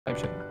type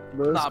shit.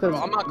 Bro, nah, bro,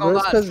 I'm not gonna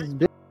lie.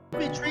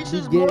 Trees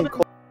is getting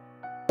cold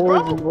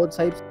and all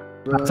types.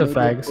 Bro, That's a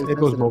fact. It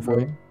goes both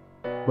ways.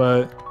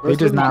 But they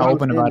just not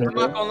open about it. I'm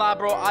not gonna lie,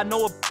 bro. I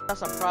know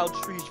that's a proud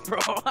trees, bro.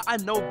 I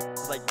know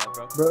like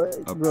that, bro.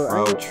 A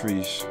proud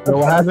trees. Bro,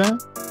 what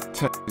happened?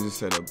 You just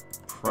said a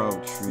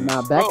proud trees.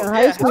 Nah, back in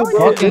high school,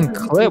 bro. Fucking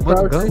clip.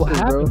 What's good? What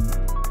happened?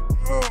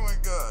 Oh my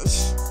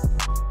gosh.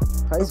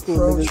 High school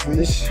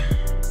niggas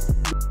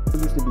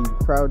used to be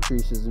proud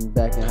trees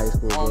back in high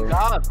school, bro. Oh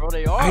God, bro,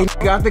 they are. Hey,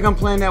 I think I'm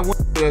playing that one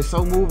that's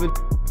so moving.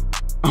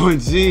 On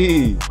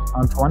G.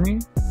 On 20?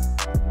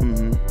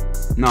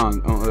 No,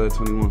 on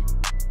 21.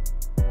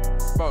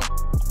 Bro.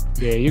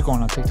 Yeah, you're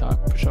going on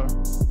TikTok for sure.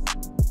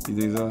 You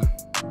think so?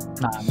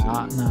 Nah,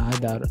 I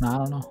doubt it. Nah, I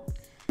don't know.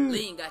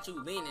 Lean got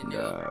you leaning,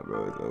 nigga. Nah,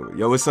 bro, it's over.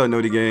 Yo, what's up,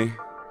 Naughty Gang?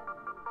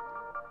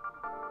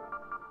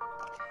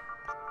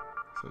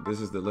 So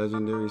this is the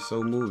legendary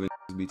So Moving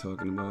be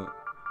talking about.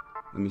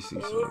 Let me see.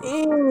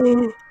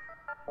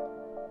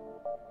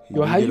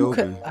 Yo, how you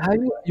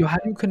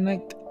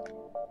connect?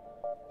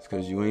 It's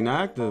cause you ain't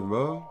active,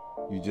 bro.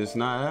 You just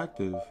not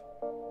active.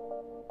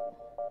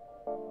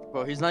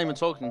 Bro, he's not even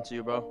talking to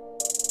you, bro.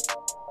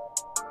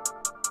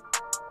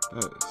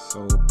 That is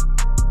so.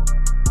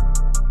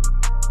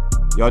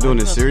 Y'all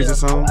doing a series or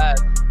something?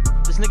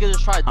 This nigga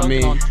just tried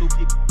dunking on 2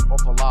 people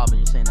off a lob, and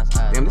you're saying that's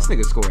ass. Damn, this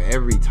nigga score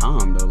every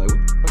time though. Like,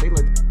 what the fuck they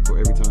like to score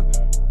every time?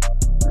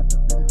 Let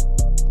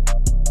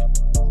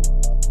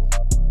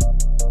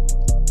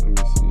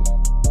me see.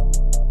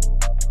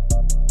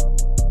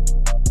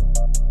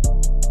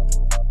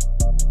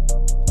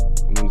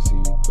 I wanna see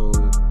you throw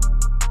it.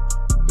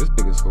 This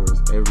nigga scores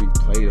every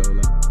play though.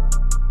 Like,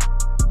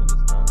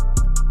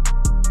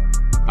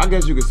 I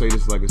guess you could say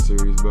this is like a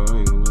series, bro. I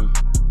ain't gonna lie.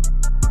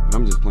 But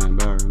I'm just playing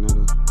bad right now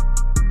though.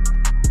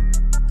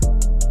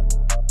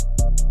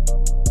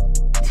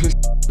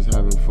 Just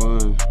having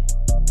fun.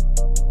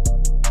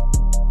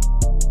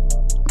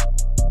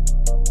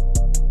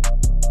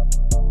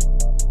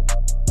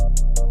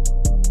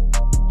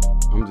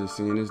 I'm just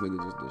seeing this nigga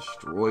just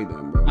destroy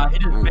them, bro. Nah, he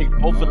just make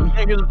both of them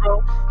niggas,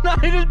 bro. Nah,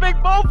 he just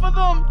make both of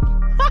them.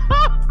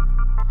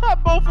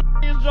 Both of them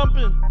niggas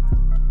jumping.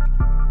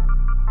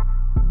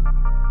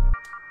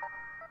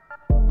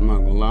 I'm not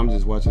gonna lie, I'm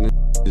just watching this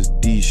just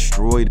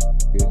destroy this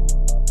nigga.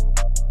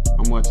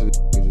 I'm watching this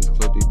nigga just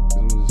clip these.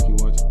 I'm gonna just keep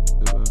watching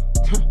this, bro.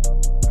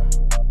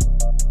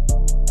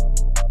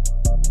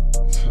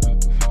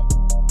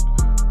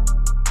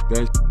 That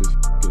shit is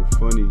fucking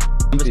funny.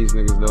 These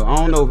niggas though. I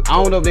don't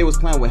know if they was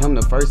playing with him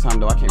the first time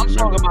though. I can't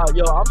remember.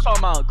 I'm talking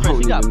about Chris.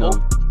 He got both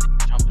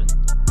jumping.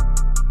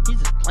 He's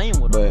just playing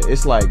with him. But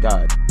it's like,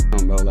 God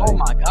damn, bro. Like, oh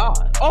my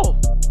God. Oh.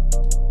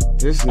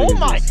 This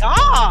nigga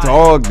God.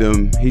 Dogged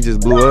him. He just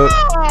blew up.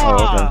 Oh,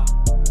 okay.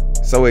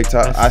 So wait,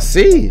 I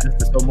see.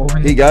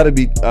 He gotta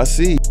be. I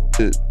see.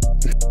 It's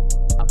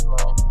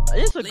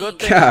a good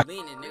thing. God.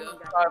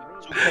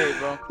 2K,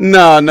 bro.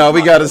 No,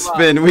 we gotta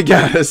spin. We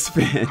gotta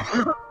spin.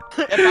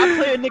 If I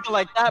play a nigga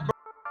like that,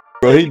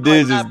 bro, he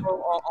did just.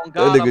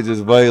 That nigga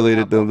just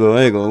violated them, though.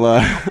 I ain't gonna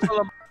lie.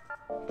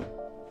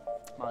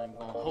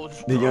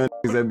 The young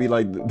niggas that be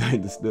like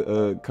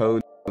the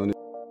code on it.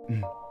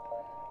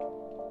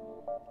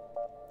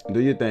 Do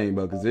your thing,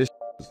 bro, cause this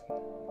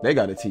they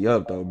gotta tee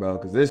up though, bro,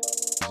 cause this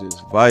is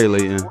just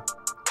violating.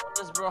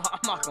 Bro, I'm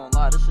not gonna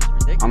lie, this is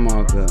ridiculous. I'm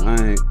off the. I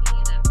ain't.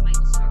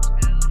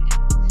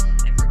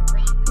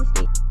 What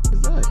the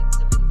is that?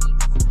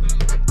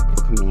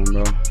 Come on,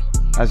 bro.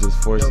 That's just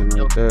forcing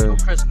right there. Yo,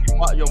 Chris,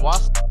 yo,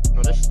 watch,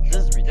 bro. This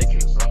is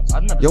ridiculous, bro.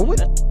 I've never seen what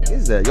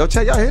is that? Yo,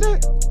 chat, y'all hear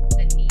that?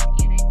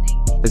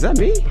 Is that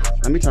me?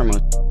 Let me turn my.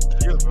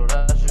 That's you, bro.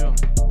 That's you.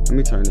 Let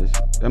me turn this.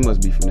 That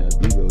must be from that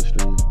Bigo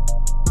stream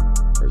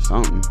or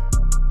something.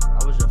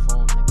 That was your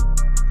phone, nigga.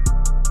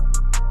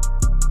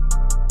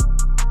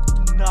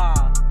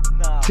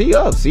 Nah. Tee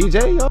up,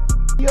 CJ. Yo,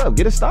 tee up.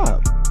 Get a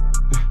stop.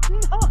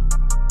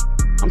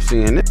 I'm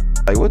seeing it.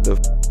 Like, what the?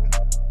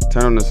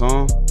 Turn on the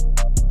song.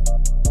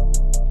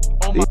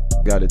 Oh my.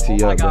 Got to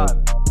tee up, bro.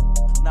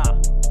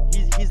 Nah.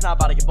 He's not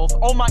about to get both.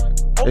 Oh my.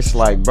 Oh. It's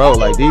like, bro,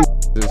 like these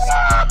just.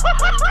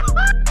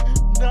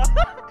 Nah.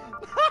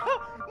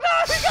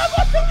 He got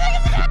both of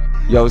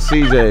them. Yo,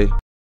 CJ.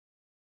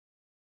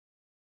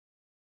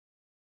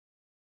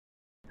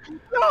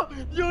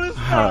 Yo, this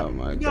Oh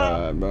my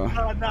God, bro.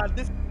 Nah,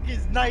 this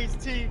is nice,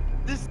 T.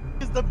 This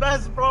is the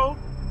best, bro.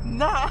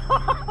 Nah.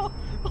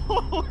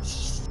 Oh,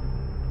 shit.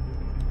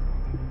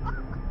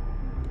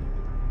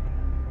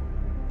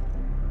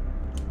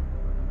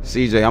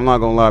 CJ, I'm not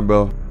gonna lie,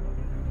 bro.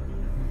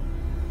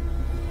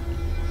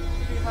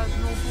 He has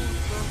no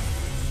boost,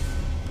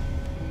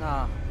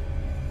 bro.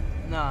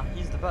 Nah,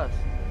 he's the best.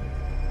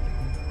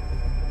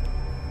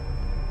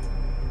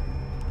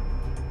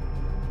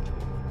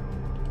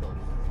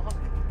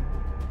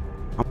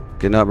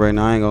 Getting up right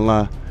now, I ain't gonna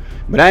lie.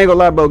 But I ain't gonna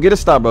lie, bro. Get a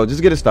stop, bro.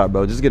 Just get a stop,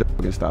 bro. Just get a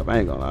fucking stop. I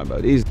ain't gonna lie, bro.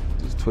 These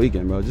just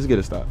tweaking, bro. Just get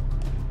a stop.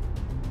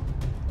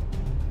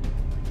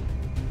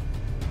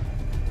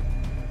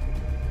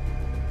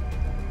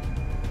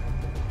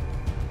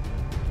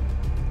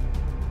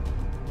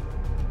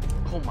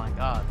 Oh my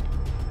god.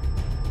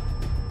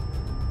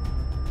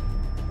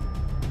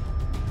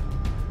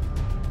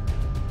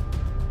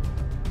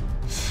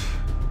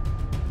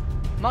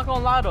 I'm not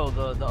gonna lie though,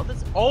 the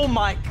others. Oh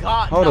my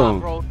god, Hold nah, on.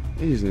 bro.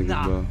 These niggas,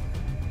 Nah. bro.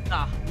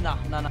 Nah.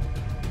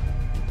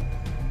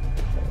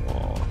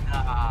 Oh.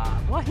 Nah.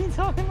 Why are you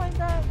talking like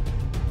that?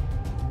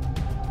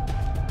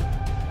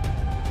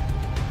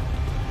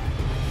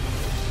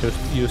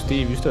 You,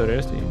 Steve, you still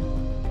there, Steve?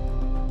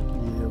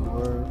 Yeah,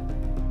 word.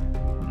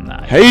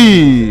 Nah.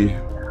 Hey.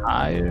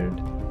 Tired.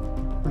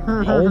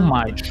 Oh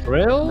my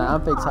Trill? Nah,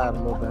 I'm fake tired a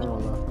little bit. I ain't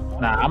gonna lie.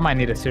 Nah, I might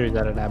need a series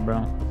out of that,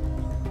 bro.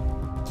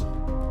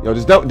 Yo,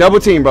 just double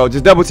team, bro.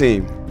 Just double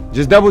team.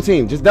 Just double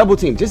team. Just double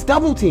team. Just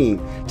double team.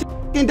 Just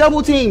fucking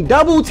double team.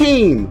 Double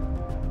team.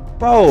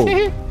 Bro.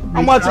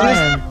 I'm watching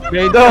this.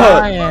 They Dog.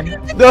 trying.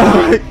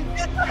 Dog.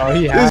 Oh,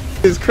 he has.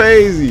 This is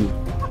crazy.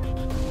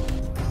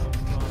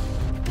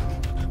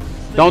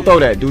 Don't throw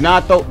that. Do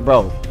not throw.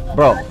 Bro.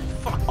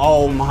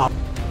 Oh my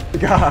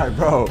god,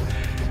 bro.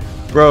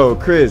 Bro,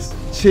 Chris.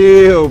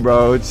 Chill,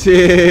 bro.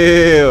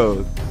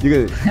 Chill.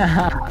 You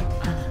can.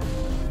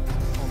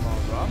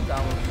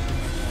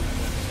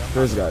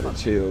 Chris got to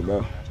chill,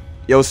 bro.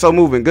 Yo,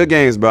 Somovin, good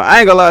games, bro. I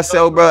ain't gonna lie,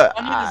 Cell, bro.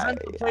 I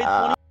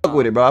fuck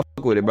with it, bro. I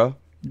fuck with it, bro.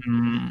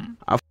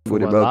 I fuck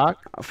with it, bro. I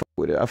fuck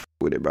with it. I fuck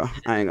with it, bro.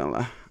 I ain't gonna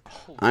lie.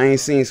 I ain't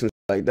seen some shit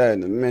like that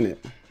in a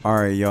minute. All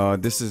right, y'all.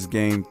 This is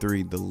game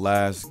 3, the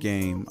last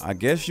game. I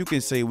guess you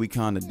can say we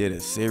kind of did a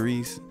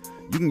series.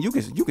 You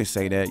can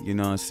say that. You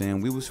know what I'm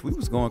saying? We was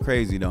going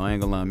crazy though. I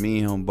ain't gonna lie. Me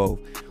and him both.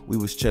 We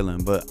was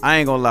chilling. But I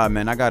ain't gonna lie,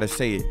 man. I gotta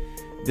say it.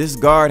 This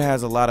Gawd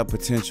has a lot of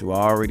potential.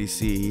 I already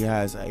see he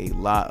has a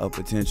lot of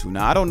potential.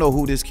 Now, I don't know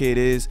who this kid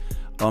is.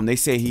 They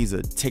say he's a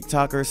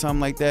TikToker or something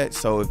like that.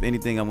 So if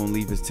anything, I'm gonna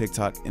leave his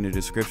TikTok in the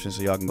description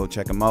so y'all can go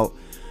check him out.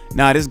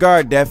 Now, this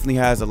Gawd definitely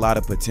has a lot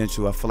of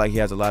potential. I feel like he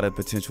has a lot of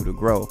potential to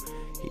grow.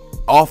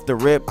 Off the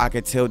rip, I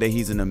could tell that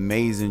he's an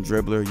amazing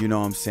dribbler. You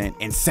know what I'm saying?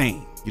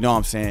 Insane. You know what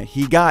I'm saying?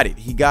 He got it.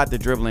 He got the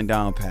dribbling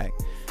down pack.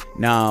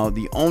 Now,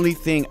 the only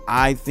thing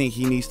I think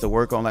he needs to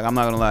work on, like, I'm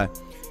not gonna lie,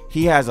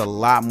 he has a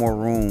lot more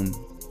room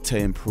to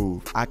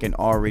improve. I can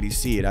already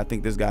see it. I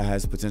think this guy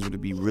has potential to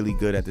be really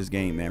good at this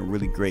game, man.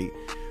 Really great.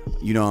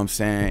 You know what I'm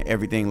saying?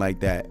 Everything like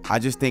that. I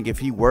just think if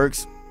he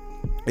works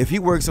on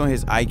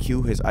his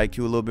IQ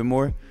a little bit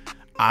more,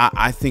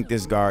 I think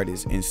this Gawd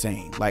is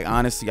insane. Like,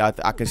 honestly, I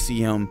could see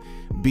him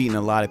beating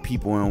a lot of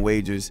people in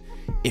wagers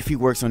if he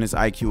works on his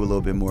IQ a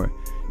little bit more.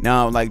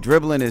 Now, like,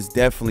 dribbling is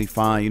definitely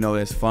fine, you know,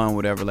 that's fun,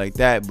 whatever like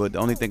that. But the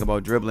only thing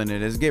about dribbling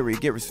is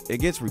it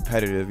gets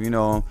repetitive, you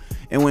know.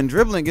 And when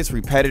dribbling gets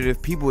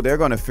repetitive, people, they're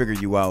gonna figure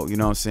you out, you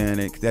know what I'm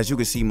saying? As you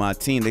can see, my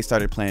team, they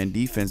started playing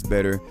defense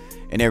better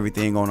and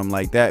everything on him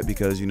like that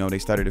because, you know, they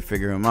started to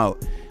figure him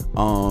out.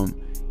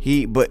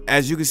 But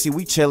as you can see,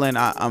 we chilling.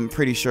 I'm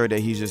pretty sure that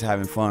he's just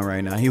having fun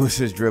right now. He was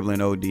just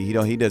dribbling OD.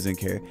 He doesn't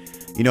care.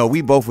 You know,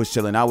 we both was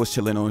chilling. I was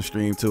chilling on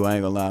stream too. I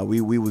ain't gonna lie.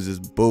 We was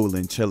just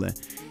bowling, chilling.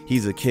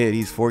 He's a kid.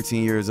 He's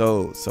 14 years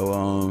old.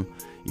 So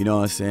you know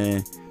what I'm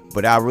saying.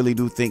 But I really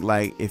do think,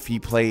 like, if he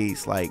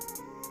plays, like,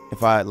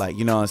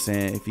 you know what I'm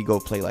saying, if he go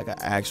play like an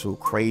actual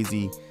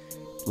crazy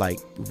like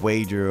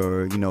wager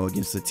or, you know,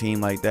 against a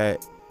team like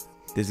that,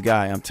 this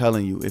guy, I'm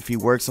telling you, if he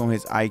works on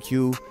his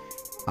IQ,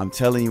 I'm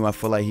telling you, I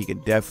feel like he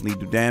could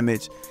definitely do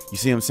damage. You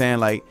see what I'm saying?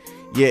 Like,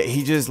 yeah,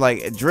 he just,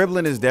 like,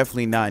 dribbling is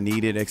definitely not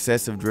needed.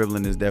 Excessive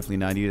dribbling is definitely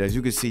not needed. As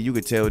you can see, you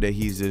could tell that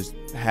he's just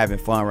having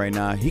fun right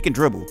now. He can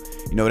dribble.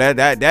 You know,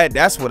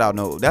 that's what I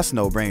know. That's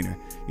no brainer.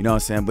 You know what I'm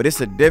saying? But it's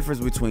a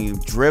difference between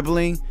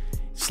dribbling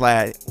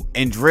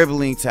and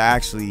dribbling to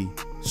actually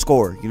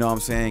score. You know what I'm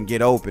saying?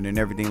 Get open and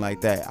everything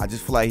like that. I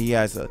just feel like he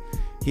has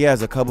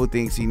a couple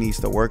things he needs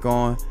to work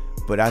on.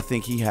 But I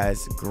think he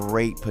has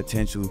great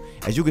potential.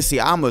 As you can see,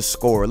 I'm a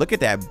scorer. Look at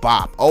that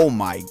bop. Oh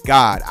my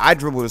God. I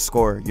dribble to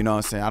score. You know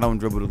what I'm saying? I don't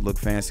dribble to look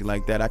fancy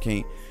like that.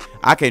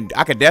 I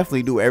could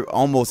definitely do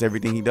almost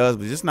everything he does,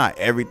 but it's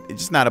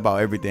just not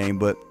about everything.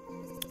 But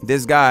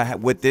this guy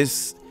with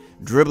this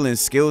dribbling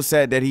skill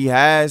set that he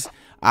has,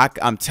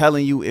 I'm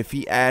telling you, if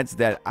he adds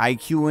that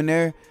IQ in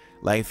there,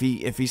 like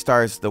if he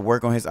starts to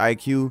work on his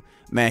IQ,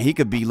 man, he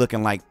could be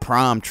looking like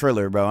prime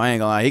Triller, bro. I ain't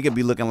gonna lie. He could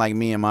be looking like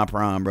me in my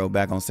prime, bro,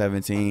 back on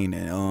 17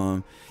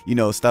 and you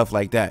know, stuff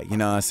like that. You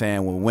know what I'm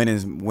saying?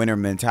 With winner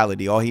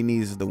mentality. All he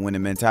needs is the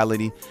winning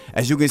mentality.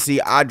 As you can see,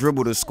 I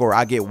dribble to score.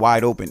 I get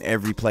wide open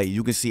every play.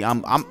 You can see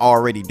I'm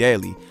already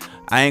deadly.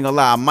 I ain't gonna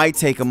lie, I might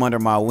take him under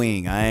my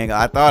wing.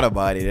 I thought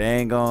about it. I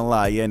ain't gonna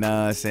lie, you know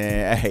what I'm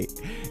saying? Hey,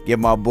 get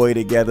my boy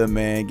together,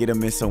 man. Get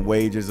him in some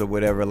wagers or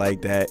whatever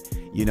like that.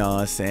 You know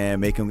what I'm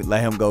saying?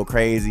 Let him go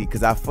crazy,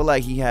 because I feel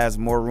like he has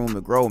more room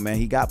to grow, man.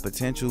 He got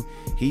potential.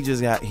 He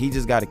just got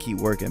to keep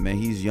working, man.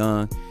 He's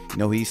young. You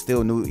know, he's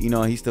still new. You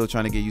know, he's still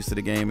trying to get used to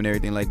the game and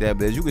everything like that.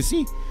 But as you can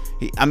see,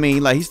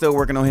 he's still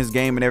working on his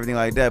game and everything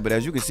like that. But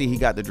as you can see, he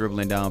got the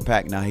dribbling down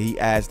pack. Now he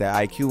adds that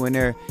IQ in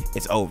there,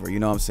 it's over. You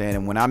know what I'm saying?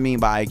 And when I mean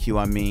by IQ,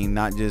 I mean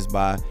not just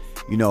by,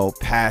 you know,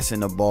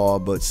 passing the ball,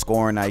 but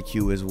scoring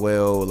IQ as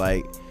well.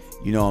 Like,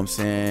 you know what I'm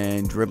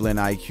saying, dribbling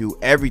IQ,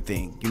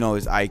 everything, you know,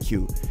 is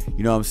IQ.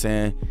 You know what I'm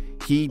saying?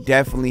 he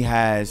definitely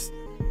has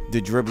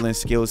the dribbling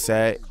skill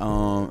set,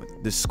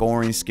 the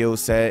scoring skill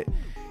set,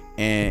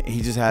 and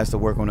he just has to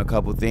work on a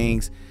couple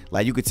things.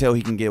 Like, you could tell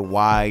he can get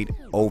wide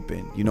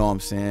open, you know what I'm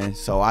saying?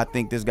 So I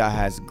think this guy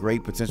has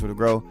great potential to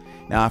grow.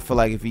 Now I feel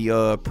like if he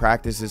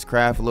practices his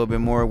craft a little bit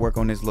more, work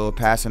on his little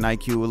passing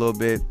IQ a little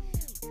bit,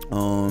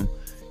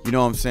 you know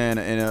what I'm saying,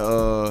 and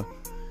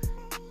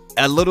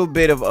a little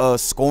bit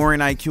of scoring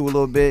IQ a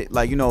little bit,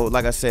 like, you know,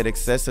 like I said,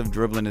 excessive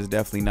dribbling is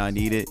definitely not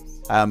needed.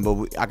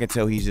 But I can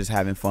tell he's just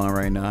having fun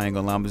right now. I ain't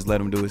gonna lie, I'm just let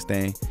him do his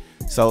thing.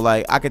 So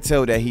like, I could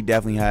tell that he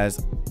definitely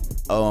has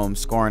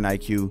scoring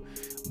IQ.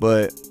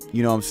 But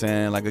you know what I'm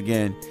saying, like,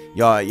 again,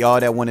 y'all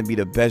that want to be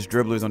the best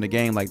dribblers on the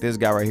game, like this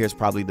guy right here is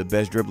probably the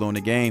best dribbler on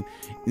the game.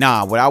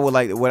 Nah, what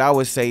I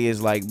would say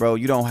is, like, bro,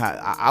 you don't have,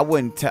 I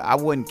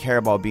wouldn't care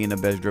about being the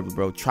best dribbler,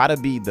 bro. Try to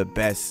be the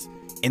best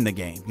in the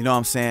game, you know what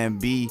I'm saying?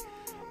 Be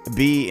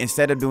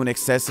instead of doing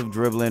excessive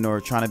dribbling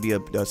or trying to be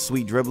a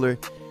sweet dribbler,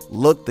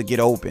 look to get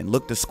open,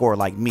 look to score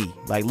like me.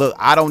 Like, look,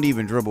 I don't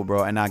even dribble,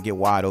 bro, and I get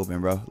wide open,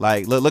 bro.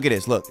 Like, look at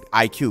this, look,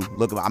 IQ,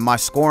 look, my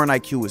scoring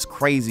IQ is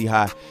crazy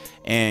high.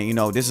 And you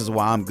know, this is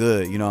why I'm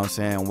good, you know what I'm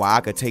saying? Why I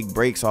could take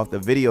breaks off the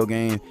video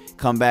game,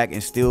 come back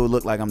and still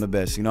look like I'm the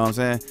best, you know what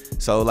I'm saying?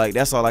 So like,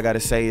 that's all I gotta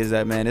say is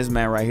that, man, this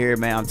man right here,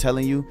 man, I'm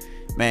telling you,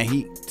 man,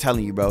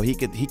 bro, he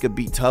could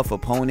beat tough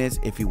opponents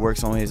if he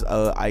works on his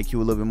IQ a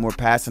little bit more,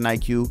 passing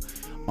IQ,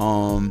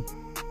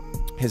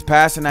 his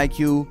passing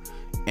IQ,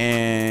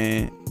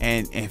 and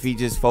if he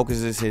just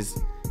focuses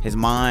his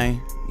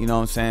mind, you know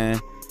what I'm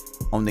saying,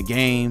 on the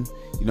game,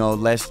 you know,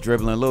 less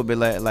dribbling, a little bit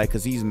like,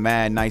 because he's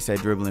mad nice at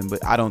dribbling,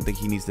 but I don't think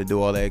he needs to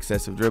do all that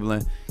excessive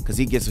dribbling, because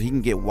he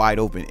can get wide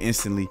open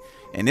instantly.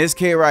 And this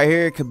kid right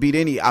here could beat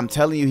I'm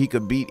telling you, he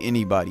could beat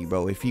anybody,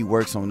 bro, if he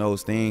works on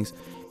those things.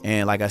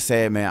 And like I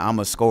said, man, I'm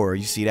a scorer.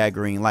 You see that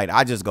green light,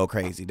 I just go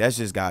crazy. That's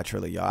just God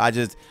Triller,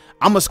 y'all.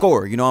 I'm a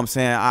scorer, you know what I'm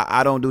saying?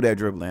 I don't do that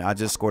dribbling. I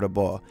just score the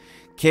ball.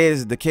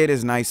 The kid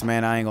is nice,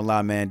 man. I ain't gonna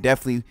lie, man.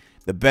 Definitely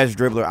the best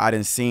dribbler I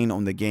done seen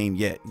on the game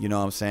yet, you know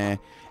what I'm saying?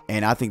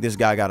 And I think this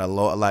guy got a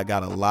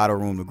lot of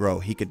room to grow.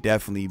 He could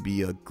definitely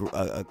be a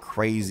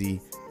crazy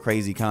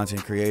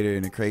content creator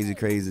and a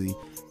crazy,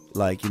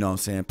 like, you know what I'm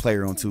saying,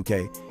 player on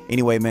 2K.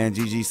 Anyway, man,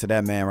 GG's to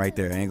that man right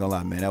there. I ain't gonna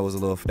lie, man. That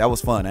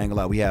was fun. I ain't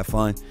gonna lie, we had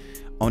fun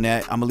on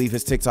that. I'm gonna leave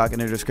his TikTok in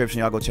the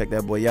description. Y'all go check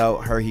that boy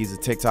out. He's a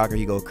TikToker.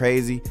 He go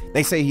crazy.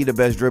 They say he the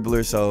best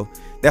dribbler, so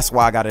that's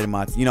why I got it in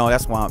my, you know,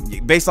 that's why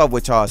based off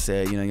what y'all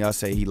said, you know, y'all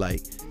say he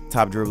like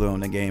top dribbler on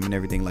the game and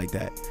everything like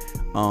that.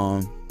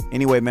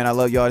 Anyway, man, I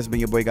love y'all. This has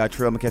been your boy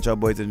TheRealGawdTrill. I'm gonna catch y'all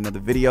boys in another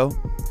video.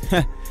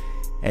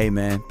 Hey,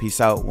 man,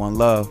 peace out, one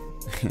love.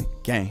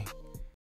 Gang.